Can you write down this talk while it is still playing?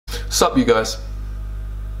Sup you guys?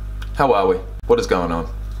 How are we? What is going on?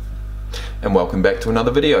 And welcome back to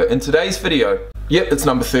another video. In today's video, yep, it's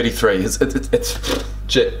number 33. It's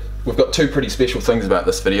shit. We've got two pretty special things about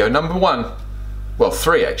this video. Number one, well,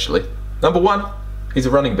 three actually. Number one, he's a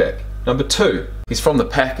running back. Number two, he's from the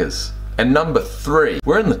Packers. And number three,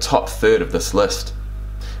 we're in the top third of this list.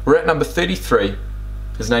 We're at number 33.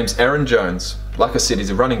 His name's Aaron Jones. Like I said,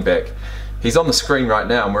 he's a running back. He's on the screen right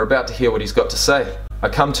now and we're about to hear what he's got to say. I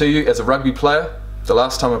come to you as a rugby player. The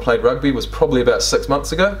last time I played rugby was probably about 6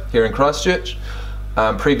 months ago here in Christchurch.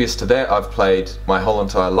 Previous to that, I've played my whole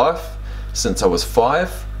entire life since I was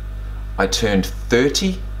 5. I turned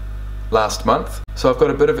 30 last month, so I've got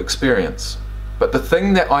a bit of experience. But the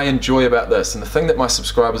thing that I enjoy about this, and the thing that my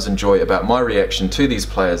subscribers enjoy about my reaction to these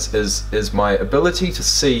players is my ability to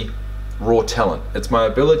see raw talent. It's my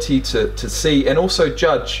ability to see and also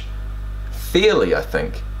judge fairly, I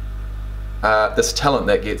think, this talent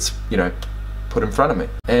that gets, you know, put in front of me.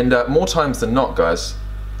 And more times than not, guys,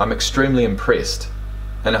 I'm extremely impressed.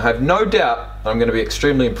 And I have no doubt I'm going to be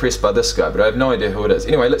extremely impressed by this guy, but I have no idea who it is.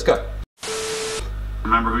 Anyway, let's go.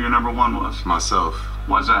 Remember who your number one was? Myself.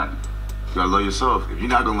 Why's that? You gotta love yourself. If you're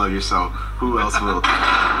not gonna love yourself, who else will? I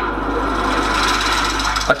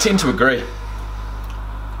tend to agree.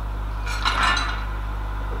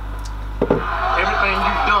 Everything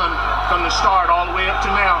you've done from the start all the way up to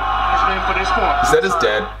now has been for this point. Is that his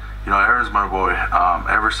dad? You know, Aaron's my boy.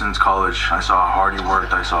 Ever since college, I saw how hard he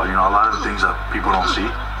worked. I saw, you know, a lot of the things that people don't see.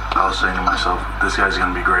 I was saying to myself, this guy's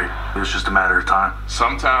gonna be great. It was just a matter of time.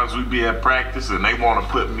 Sometimes we be at practice and they want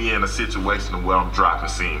to put me in a situation where I'm dropping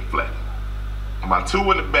seam flat. My two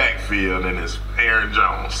in the backfield and it's Aaron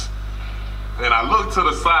Jones. And I look to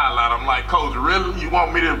the sideline, I'm like, Coach, really? You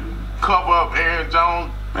want me to cover up Aaron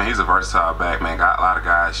Jones? Man, he's a versatile back, man. Got a lot of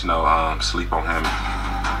guys, you know, sleep on him.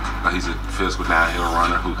 But he's a physical downhill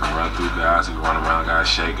runner who can run through guys, who can run around guys,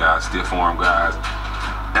 shake guys, stiff arm guys.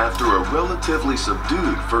 After a relatively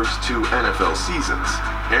subdued first 2 NFL seasons,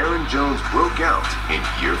 Aaron Jones broke out in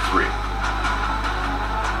year 3.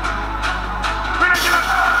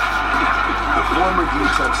 The former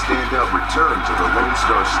UTEP standout returned to the Lone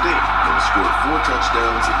Star State and scored 4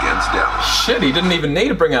 touchdowns against Dallas. Shit, he didn't even need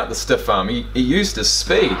to bring out the stiff arm. He used his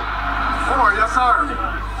speed. 4, yes sir.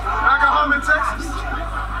 Back at home in Texas.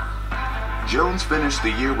 Jones finished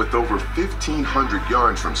the year with over 1,500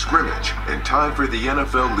 yards from scrimmage and tied for the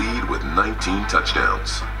NFL lead with 19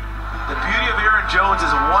 touchdowns. The beauty of Aaron Jones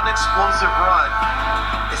is one explosive run.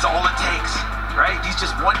 It's all it takes, right? He's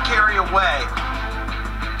just one carry away.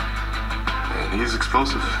 And he's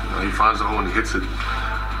explosive. You know, he finds the hole and he hits it.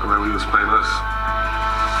 I remember he was playing us.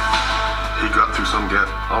 He got through some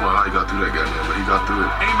gap. I don't know how he got through that gap, man, but he got through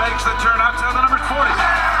it. He makes the turn out to the number 40.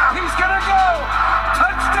 He's gonna go!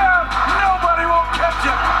 Touchdown! Nobody will catch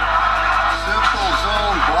him! Simple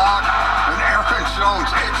zone block, and Aaron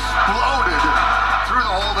Jones exploded through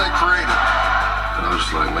the hole they created. And I was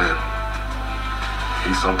just like, man,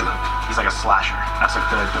 he's something. He's like a slasher. That's like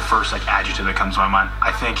the first like adjective that comes to my mind.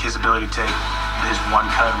 I think his ability to take his one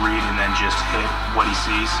cut read and then just hit what he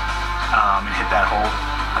sees and hit that hole,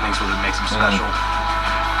 I think is what makes him special.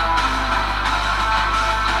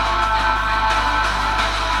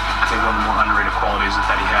 I think one of the more underrated qualities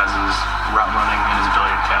that he has is route running and his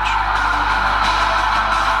ability to catch.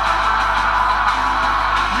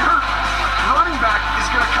 Your running back is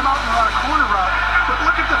going to come out and run a corner route, but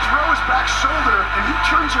look at the throw, his back shoulder, and he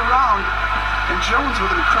turns around, and Jones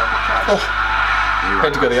with an incredible catch. Oh,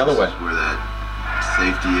 had to go the other way. Where that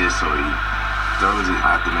safety is, so he throws it.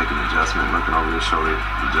 I have to make an adjustment, looking over his shoulder,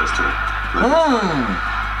 just to look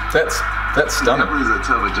that's stunning. That was a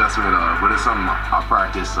tough adjustment, but it's something I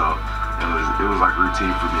practice, so it was like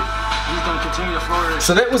routine for me. He's going to continue to flourish.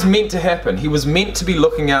 So that was meant to happen. He was meant to be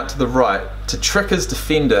looking out to the right to trick his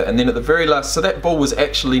defender, and then at the very last, so that ball was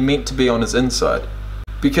actually meant to be on his inside.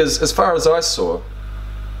 Because as far as I saw,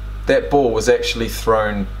 that ball was actually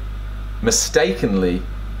thrown mistakenly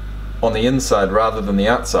on the inside rather than the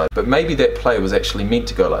outside. But maybe that play was actually meant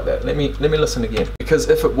to go like that. Let me listen again. Because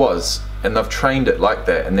if it was, and they've trained it like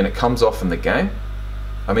that, and then it comes off in the game,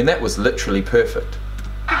 I mean, that was literally perfect.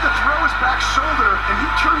 Look at the throw, his back shoulder, and he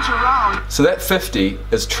turns around. So that 50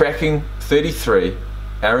 is tracking 33,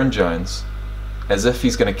 Aaron Jones, as if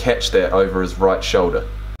he's going to catch that over his right shoulder.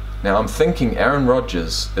 Now I'm thinking Aaron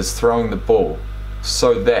Rodgers is throwing the ball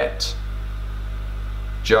so that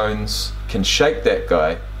Jones can shake that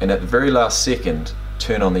guy and at the very last second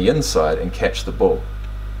turn on the inside and catch the ball.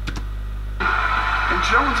 And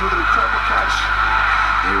Jones with an incredible catch.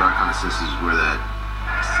 A-Rod kind of senses where that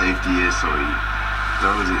safety is, so he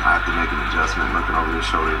throws it. I have to make an adjustment, looking over his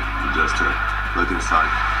shoulder just to look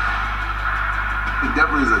inside. It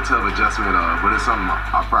definitely is a tough adjustment, but it's something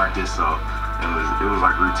I practice, so it was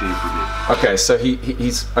like routine for me. Okay, so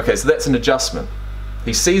okay, so that's an adjustment.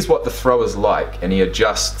 He sees what the throw is like and he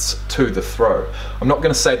adjusts to the throw. I'm not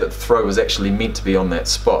going to say that the throw was actually meant to be on that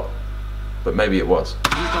spot, but maybe it was.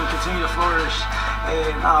 He's going to continue to flourish,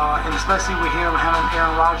 and especially with him having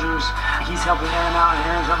Aaron Rodgers, he's helping Aaron out and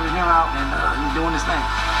Aaron's helping him out, and he's doing his thing.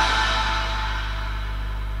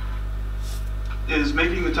 Is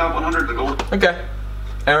making the top 100 the goal? Okay,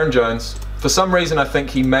 Aaron Jones. For some reason I think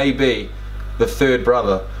he may be the third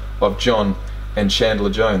brother of John and Chandler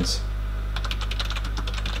Jones,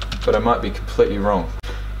 but I might be completely wrong.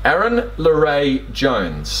 Aaron LeRae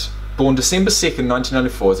Jones, born December 2nd,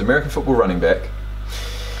 1994, is an American football running back.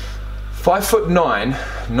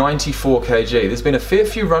 5'9", 94 kg. There's been a fair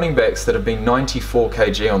few running backs that have been 94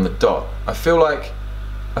 kg on the dot. I feel like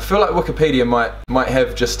Wikipedia might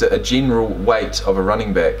have just a general weight of a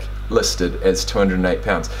running back listed as 208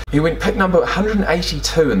 pounds. He went pick number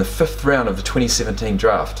 182 in the 5th round of the 2017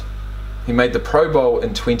 draft. He made the Pro Bowl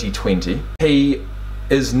in 2020. He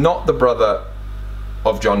is not the brother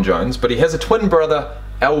of John Jones, but he has a twin brother,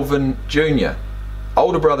 Alvin Jr.,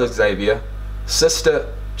 older brother Xavier,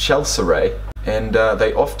 sister Chelsea, and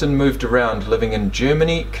they often moved around, living in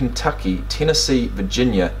Germany, Kentucky, Tennessee,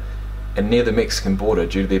 Virginia, and near the Mexican border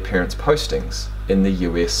due to their parents' postings in the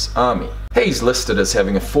US Army. He's listed as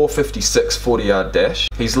having a 4.56 40-yard dash.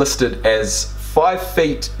 He's listed as 5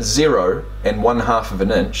 feet 0 and 1/2 of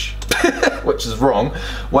an inch, which is wrong.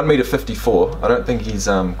 1.54 meters. I don't think he's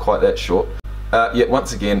quite that short. Yet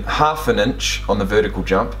once again, 1/2 an inch on the vertical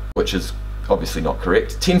jump, which is obviously not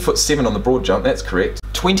correct. 10'7" on the broad jump, that's correct.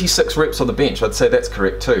 26 reps on the bench, I'd say that's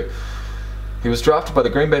correct too. He was drafted by the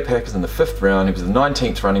Green Bay Packers in the 5th round. He was the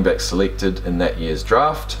 19th running back selected in that year's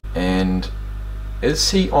draft. And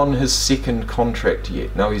is he on his 2nd contract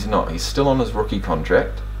yet? No, he's not. He's still on his rookie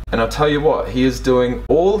contract. And I'll tell you what, he is doing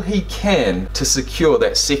all he can to secure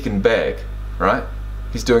that 2nd bag, right?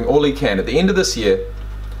 He's doing all he can. At the end of this year,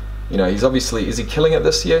 you know, he's obviously, is he killing it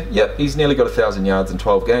this year? Yep, he's nearly got 1,000 yards in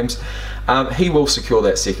 12 games. He will secure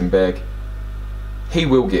that 2nd bag. He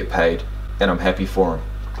will get paid, and I'm happy for him.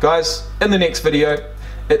 Guys, in the next video,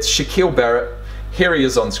 it's Shaquille Barrett. Here he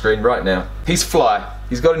is on screen right now. He's fly.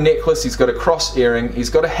 He's got a necklace, he's got a cross earring, he's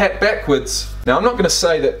got a hat backwards. Now, I'm not going to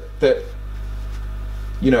say that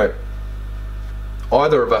you know,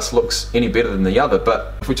 either of us looks any better than the other,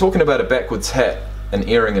 but if we're talking about a backwards hat, an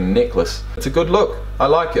earring and a necklace, it's a good look. I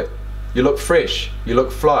like it. You look fresh, you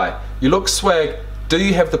look fly, you look swag. Do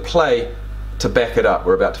you have the play to back it up?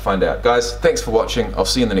 We're about to find out. Guys, thanks for watching. I'll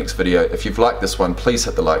see you in the next video. If you've liked this one, please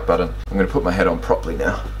hit the like button. I'm going to put my hat on properly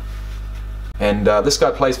now. And this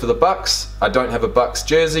guy plays for the Bucks. I don't have a Bucks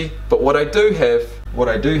jersey, but what I do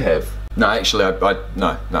have, no, actually, I got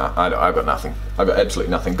nothing. I got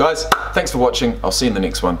absolutely nothing. Guys, thanks for watching. I'll see you in the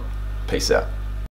next one. Peace out.